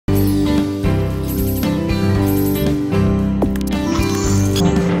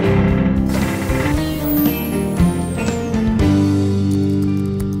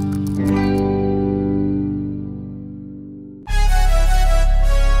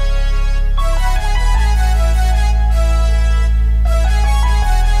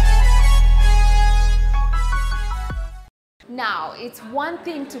it's one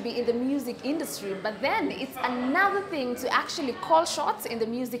thing to be in the music industry, but then it's another thing to actually call shots in the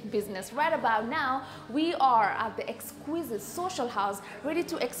music business. Right about now, we are at the exquisite social house, ready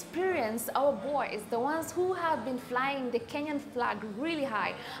to experience our boys, the ones who have been flying the Kenyan flag really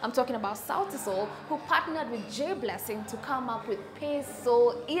high. I'm talking about Sauti, who partnered with J Blessing to come up with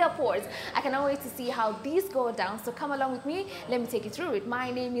Soul earpods. I cannot wait to see how these go down, so come along with me. Let me take you through it. My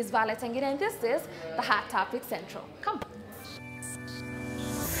name is Violet Tangina, and this is the Hot Topic Central. Come.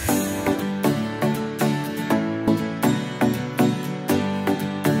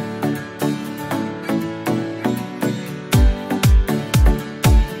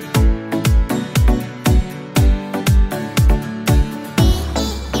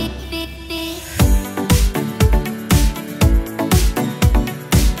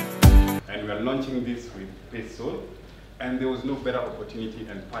 Launching this with Soul, and there was no better opportunity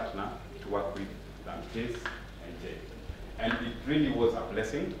and partner to work with than Pace and Jay. And it really was a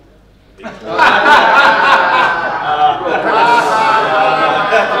blessing. It was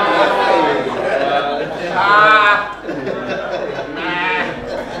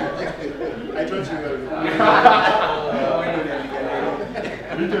I told you.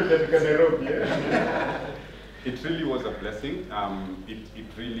 It really was a blessing. It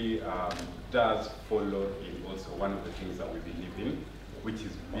really does follow in also one of the things that we believe in, which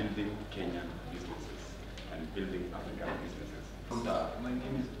is building Kenyan businesses and building African businesses. My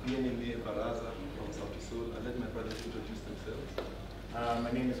name is Bien Baraza from Sauti. I'll let my brothers introduce themselves.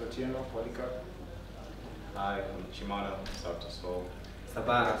 My name is Otieno Polika. Hi, I'm Chimano, Sauti.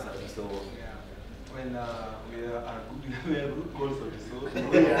 Sabara, Sauti. Yeah. When we are a group called Sauti.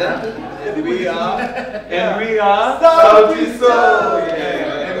 And we are Sauti. Yeah.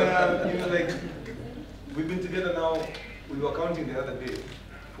 And you know, like, we've been together now. We were counting the other day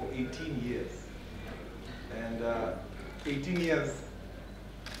for 18 years, and 18 years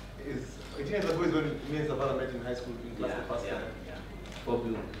ago is when me and Savara met in high school in class the first time. For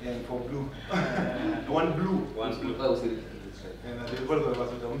blue. Yeah, and for blue. One blue. One blue. And they both of us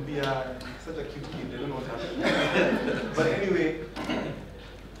such a cute kid, they don't know what happened. But anyway,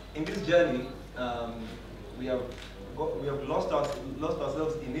 in this journey, we have lost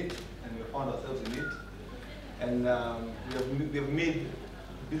ourselves in it, and we have found ourselves in it. And we have made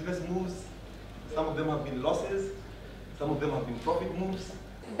business moves. Some of them have been losses, some of them have been profit moves.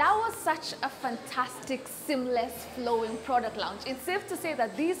 That was such a fantastic, seamless, flowing product launch. It's safe to say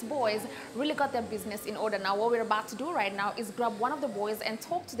that these boys really got their business in order. Now, what we're about to do right now is grab one of the boys and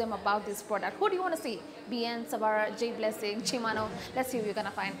talk to them about this product. Who do you want to see? Bien, Sabara, J Blessing, Chimano. Let's see who you're going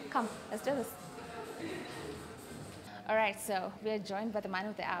to find. Come, let's do this. All right, so we are joined by the man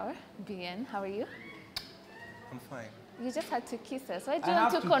of the hour. Bien, how are you? I'm fine. You just had to kiss us. Why do you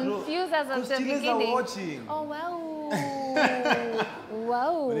want to confuse us at the beginning? Are watching. Oh, wow.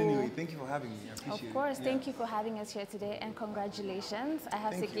 Wow. But anyway, thank you for having me. I appreciate it. Of course, thank you for having us here today, and congratulations. I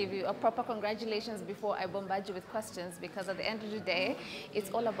have to give you a proper congratulations before I bombard you with questions, because at the end of the day, it's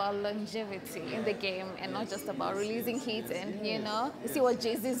all about longevity in the game and not just about releasing hits and, you know, you see what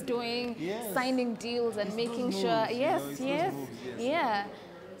Jay-Z is doing, signing deals and making sure. Yeah.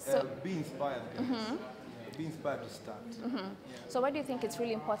 So be inspired, guys. Be inspired to start. So why do you think it's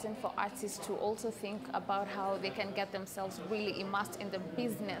really important for artists to also think about how they can get themselves really immersed in the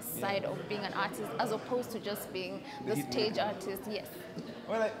business side of being an artist, as opposed to just being the stage artist? Yes.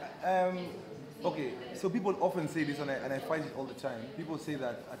 Well, okay, so people often say this, and I fight it all the time. People say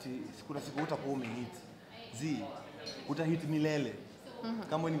that kuna siku utakuwa umehit utahit milele.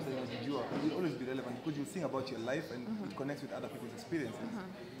 Kama wewe ni msanii unajua, it will always be relevant because you sing about your life and it connects with other people's experiences.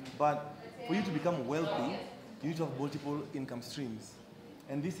 But for you to become wealthy, you need to have multiple income streams.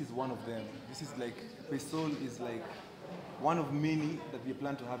 And this is one of them. This is like, Soul is like one of many that we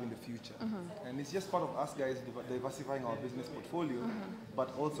plan to have in the future. And it's just part of us guys diversifying our business portfolio,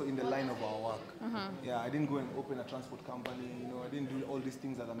 but also in the line of our work. Yeah, I didn't go and open a transport company, you know, I didn't do all these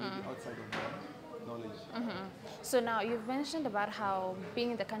things that are maybe outside of the knowledge. So now you've mentioned about how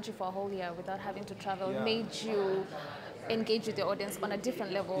being in the country for a whole year without having to travel made you engage with the audience on a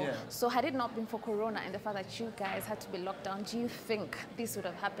different level. So had it not been for Corona and the fact that you guys had to be locked down, do you think this would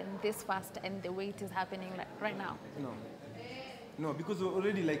have happened this fast and the way it is happening right now? No, because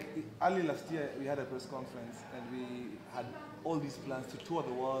already like early last year we had a press conference and we had all these plans to tour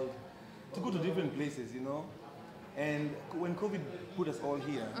the world, to go to different places, you know. And when COVID put us all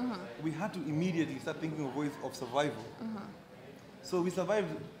here, we had to immediately start thinking of ways of survival. So we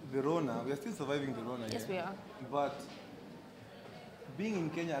survived the Rona. We are still surviving the Rona. Yes, we are. But being in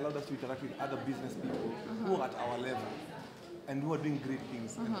Kenya allowed us to interact with other business people who are at our level. and who are doing great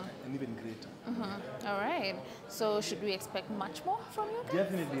things and even greater. All right. So should we expect much more from you guys?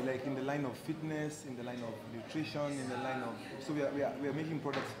 Definitely, like in the line of fitness, in the line of nutrition, in the line of, so we are making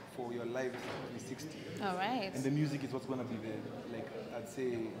products for your life 360. All right. And the music is what's going to be the, like I'd say,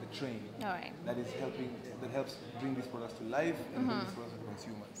 the train. All right. That is helping, that helps bring these products to life and bring these products to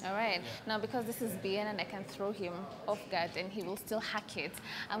consumers. All right. Now, because this is BN and I can throw him off guard and he will still hack it,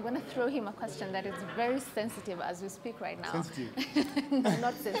 I'm going to throw him a question that is very sensitive as we speak right now. Sensitive? No,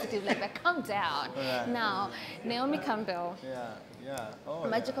 not sensitive like that. Calm down. Right. Now, Naomi Campbell. Yeah. Oh,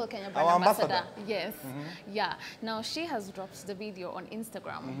 Magical Kenya brand Our ambassador. Yes. Yeah. Now she has dropped the video on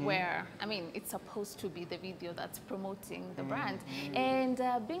Instagram where, I mean, it's supposed to be the video that's promoting the brand. And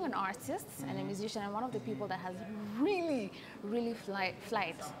being an artist and a musician and one of the people that has really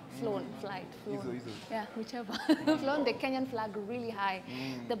flown, Easy. yeah, whichever, flown the Kenyan flag really high.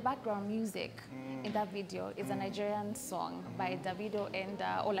 The background music in that video is a Nigerian song by Davido and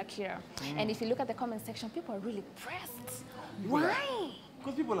Olakira. And if you look at the comment section, people are really pressed. Why?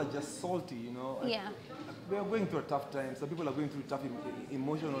 Because people are just salty, you know. Yeah. We are going through a tough time. Some people are going through tough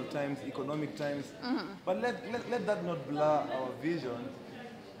emotional times, economic times. But let that not blur our vision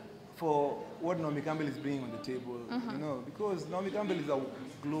for what Naomi Campbell is bringing on the table, you know, because Naomi Campbell is a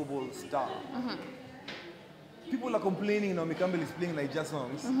global star. People are complaining Naomi Campbell is playing Niger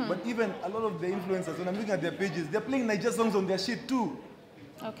songs, but even a lot of the influencers, when I'm looking at their pages, they're playing Niger songs on their shit too.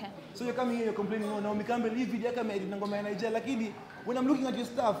 Okay. So you're coming here, you're complaining, oh, Naomi Campbell, hii video yake ameedit ngoma ya Niger, lakini when I'm looking at your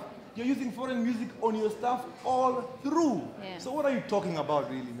stuff, you're using foreign music on your stuff all through. Yeah. So what are you talking about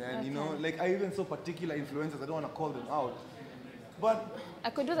really, man? Okay. You know, like I even saw particular influencers, I don't want to call them out. But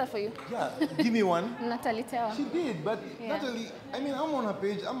I could do that for you. yeah, give me one. Natalie Tewa. She did, but Yeah. Natalie, I mean, I'm on her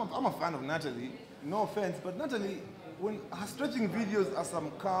page, I'm a fan of Natalie, no offense, but Natalie, when her stretching videos are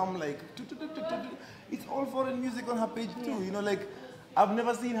some calm, like, it's all foreign music on her page too, you know, like, I've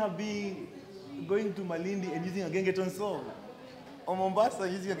never seen her going to Malindi and using a Gengeton song, or Mombasa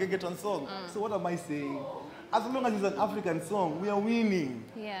using a Gengeton song. So what am I saying? As long as it's an African song, we are winning.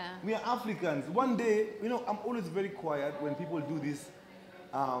 Yeah. We are Africans. One day, you know, I'm always very quiet when people do this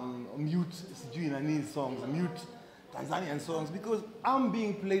mute songs, mute Tanzanian songs, because I'm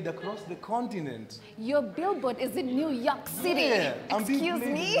being played across the continent. Your billboard is in New York City. Yeah, I'm being Excuse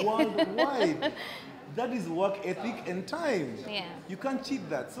played me? worldwide. That is work ethic and time. Yeah. You can't cheat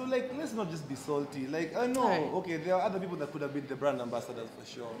that. So like, let's not just be salty. Like, I know, Right. okay, there are other people that could have been the brand ambassadors for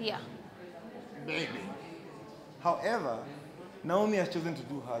sure. Yeah. Maybe. However, Naomi has chosen to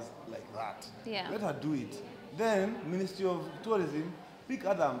do hers like that. Yeah. Let her do it. Then, Ministry of Tourism, pick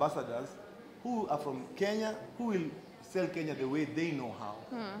other ambassadors who are from Kenya, who will sell Kenya the way they know how.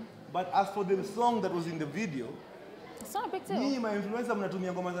 But as for the song that was in the video, It's not a big deal. nyinyi ma-influencer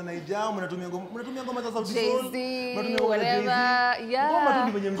mnatumia ngoma za Naija, mnatumia ngoma za Sauti Sol, Jay-Z, mnatumia ngoma za whatever, Jay-Z. yeah. Ngoma tu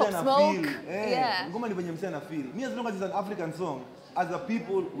ni venye msee Pop ana Smoke, feel. yeah. Ngoma ni venye msee ana feel. Me, as long as it's an African song, as a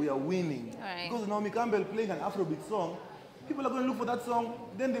people, we are winning. Right. Because Naomi Campbell playing an Afrobeat song, people are going to look for that song,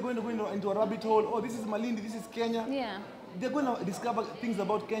 then they're going to go into a rabbit hole. Oh, this is Malindi, this is Kenya. Yeah. They're going to discover things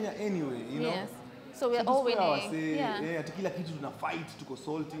about Kenya anyway, you know? Yes. So we're So all this is where I winning. say, Yeah. ati kila kitu tuna fight, tuko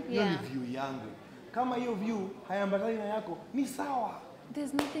salty. Hiyo Yeah. ni view yangu. Kama hiyo view hayambatani na yako, ni sawa.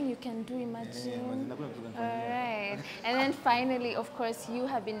 There's nothing you can do, imagine. Hakuna kitu All tunafanya. right. And then finally, of course, you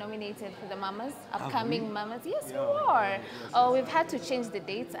have been nominated for the Mamas, upcoming we? Mamas. Yes, Yeah, you are. yes, Oh, we've had to change the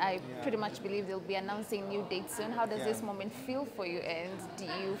dates. I pretty much believe they'll be announcing new dates soon. How does Yeah. this moment feel for you? And do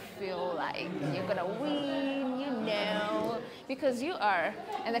you feel like you're gonna win? You know, because you are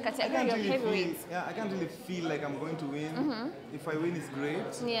in the category of heavyweights. I can't really feel like I'm going to win. If I win, it's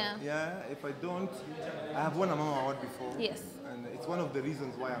great. Yeah. Yeah. If I don't, I have won a Mama Award before. Yes. And it's one of the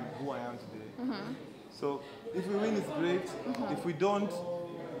reasons why I'm who I am today. So if we win, it's great. If we don't,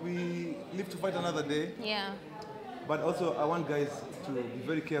 we live to fight another day. Yeah. But also, I want guys to be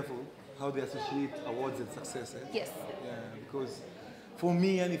very careful how they associate awards and success. Yes. Yeah, because for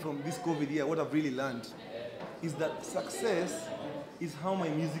me, and from this COVID year, what I've really learned is that success is how my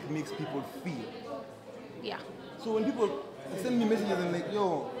music makes people feel. Yeah. So when people send me messages and like,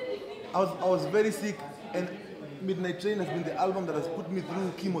 yo, I was very sick, and Midnight Train has been the album that has put me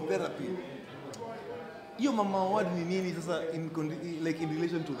through chemotherapy. Yo, Mama Award ni nini sasa like in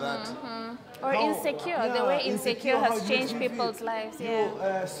relation to that? Or How- insecure. The yeah, way insecure how has it changed makes me people's feel. lives. Yo,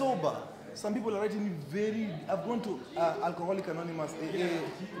 Yeah. sober. Some people are writing me very. I've gone to Alcoholic Anonymous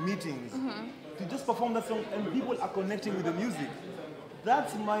AA meetings to just perform that song, and people are connecting with the music.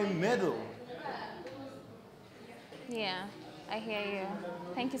 That's my medal. Yeah. I hear you.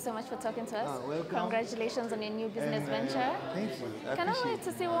 Thank you so much for talking to us. Welcome. Congratulations on your new business venture. Thank you. I Cannot appreciate wait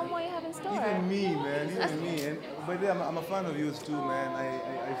to see what more you have in store. Even me, man. Even me. And by the way, I'm a fan of yours too, man.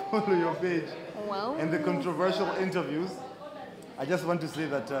 I follow your page. Wow. And the controversial interviews. I just want to say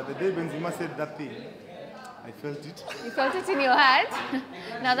that the day Benzema said that thing, I felt it. You felt it in your heart?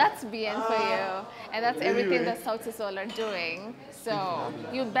 Now that's BN for you. And that's everything Anyway. that Sauti Soul are doing. So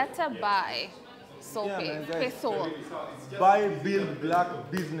you better buy Soul Yeah, Pay. man, Pay guys. Soul. Buy, build black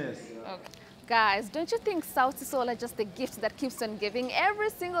business. Okay. Guys, don't you think Sauti Soul are just the gift that keeps on giving? Every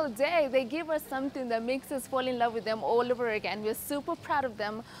single day, they give us something that makes us fall in love with them all over again. We're super proud of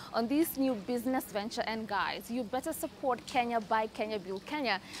them on this new business venture. And guys, you better support Kenya, buy Kenya, build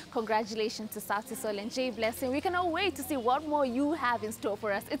Kenya. Congratulations to Sauti Soul and Jay Blessing. We cannot wait to see what more you have in store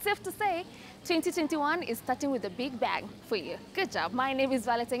for us. It's safe to say 2021 is starting with a big bang for you. Good job. My name is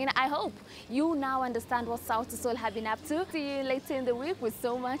Valentine, and I hope you now understand what Sauti Soul have been up to. See you later in the week with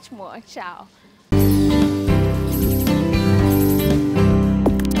so much more. Ciao.